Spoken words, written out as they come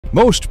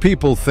Most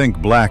people think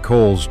black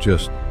holes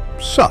just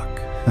suck.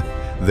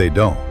 They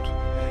don't.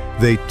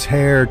 They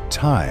tear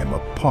time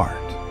apart.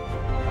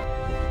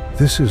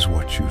 This is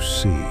what you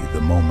see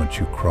the moment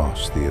you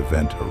cross the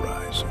event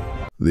horizon.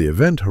 The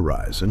event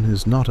horizon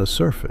is not a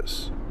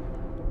surface.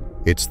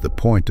 It's the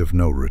point of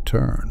no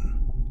return.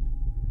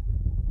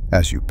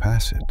 As you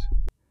pass it,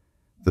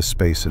 the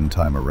space and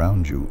time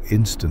around you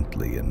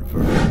instantly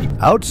invert.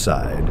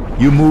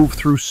 Outside, you move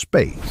through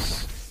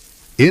space.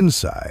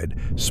 Inside,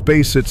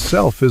 space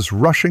itself is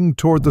rushing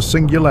toward the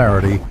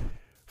singularity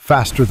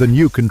faster than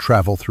you can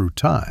travel through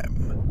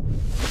time.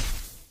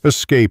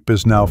 Escape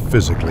is now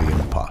physically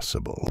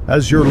impossible.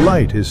 As your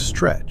light is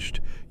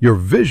stretched, your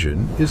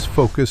vision is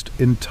focused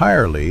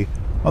entirely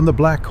on the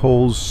black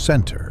hole's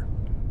center,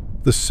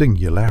 the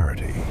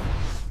singularity.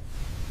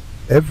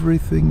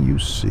 Everything you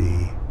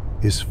see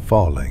is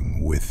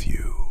falling with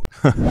you.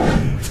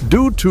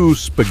 Due to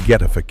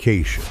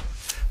spaghettification,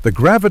 the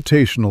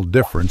gravitational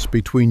difference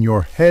between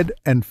your head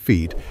and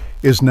feet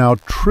is now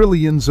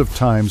trillions of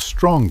times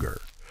stronger,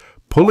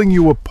 pulling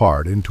you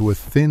apart into a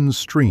thin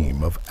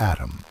stream of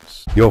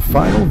atoms. Your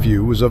final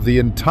view is of the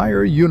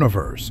entire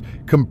universe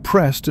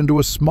compressed into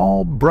a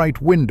small,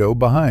 bright window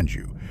behind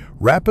you,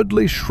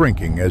 rapidly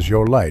shrinking as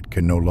your light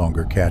can no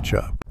longer catch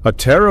up. A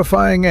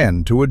terrifying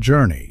end to a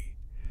journey.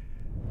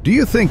 Do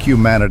you think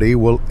humanity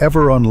will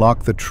ever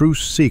unlock the true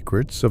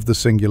secrets of the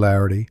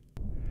singularity?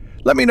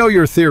 Let me know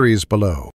your theories below.